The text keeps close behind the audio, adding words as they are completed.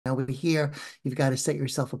Over here, you've got to set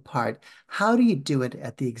yourself apart. How do you do it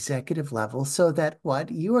at the executive level so that what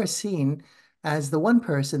you are seen as the one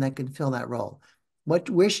person that can fill that role?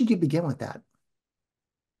 Where should you begin with that?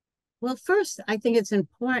 Well, first, I think it's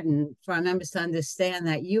important for our members to understand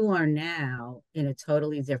that you are now in a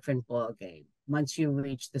totally different ballgame once you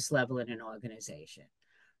reach this level in an organization,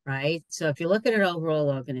 right? So if you look at an overall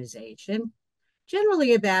organization,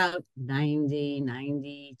 generally about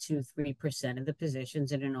 90 to 3% of the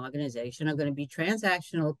positions in an organization are going to be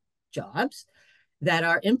transactional jobs that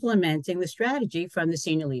are implementing the strategy from the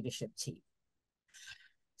senior leadership team.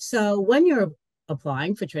 So when you're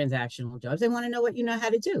applying for transactional jobs, they want to know what you know how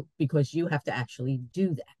to do because you have to actually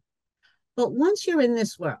do that. But once you're in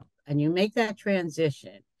this world and you make that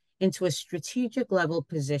transition into a strategic level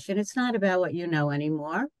position, it's not about what you know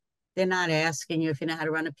anymore. They're not asking you if you know how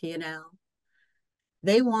to run a P&L.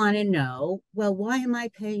 They want to know, well, why am I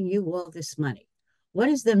paying you all this money? What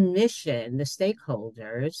is the mission the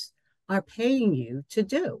stakeholders are paying you to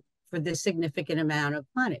do for this significant amount of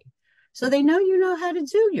money? So they know you know how to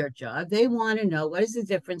do your job. They want to know what is the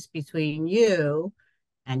difference between you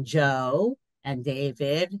and Joe and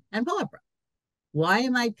David and Barbara. Why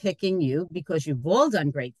am I picking you? Because you've all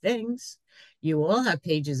done great things. You all have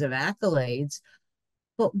pages of accolades,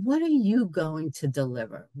 but what are you going to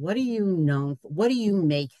deliver? What are you known for? What do you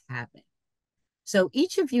make happen? So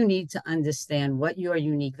each of you need to understand what your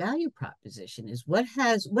unique value proposition is. What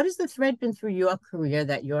has the thread been through your career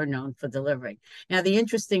that you're known for delivering? Now, the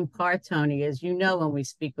interesting part, Tony, is when we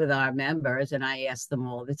speak with our members, and I ask them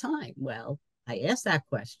all the time, well, I ask that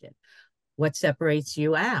question, what separates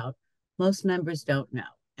you out? Most members don't know.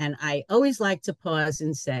 And I always like to pause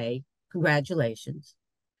and say, congratulations.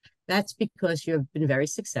 That's because you've been very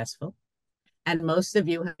successful. And most of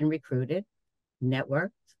you have been recruited, networked,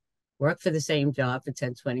 worked for the same job for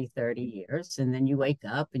 10, 20, 30 years. And then you wake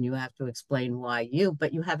up and you have to explain why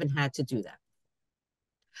but you haven't had to do that.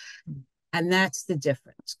 And that's the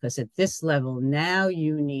difference, because at this level, now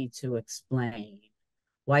you need to explain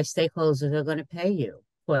why stakeholders are going to pay you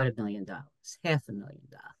 $250,000,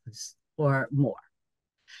 $500,000, or more.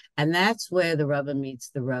 And that's where the rubber meets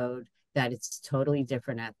the road, that it's totally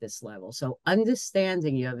different at this level. So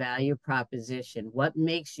understanding your value proposition, what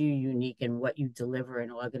makes you unique and what you deliver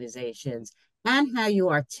in organizations, and how you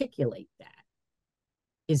articulate that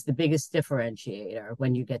is the biggest differentiator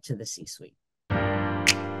when you get to the C-suite.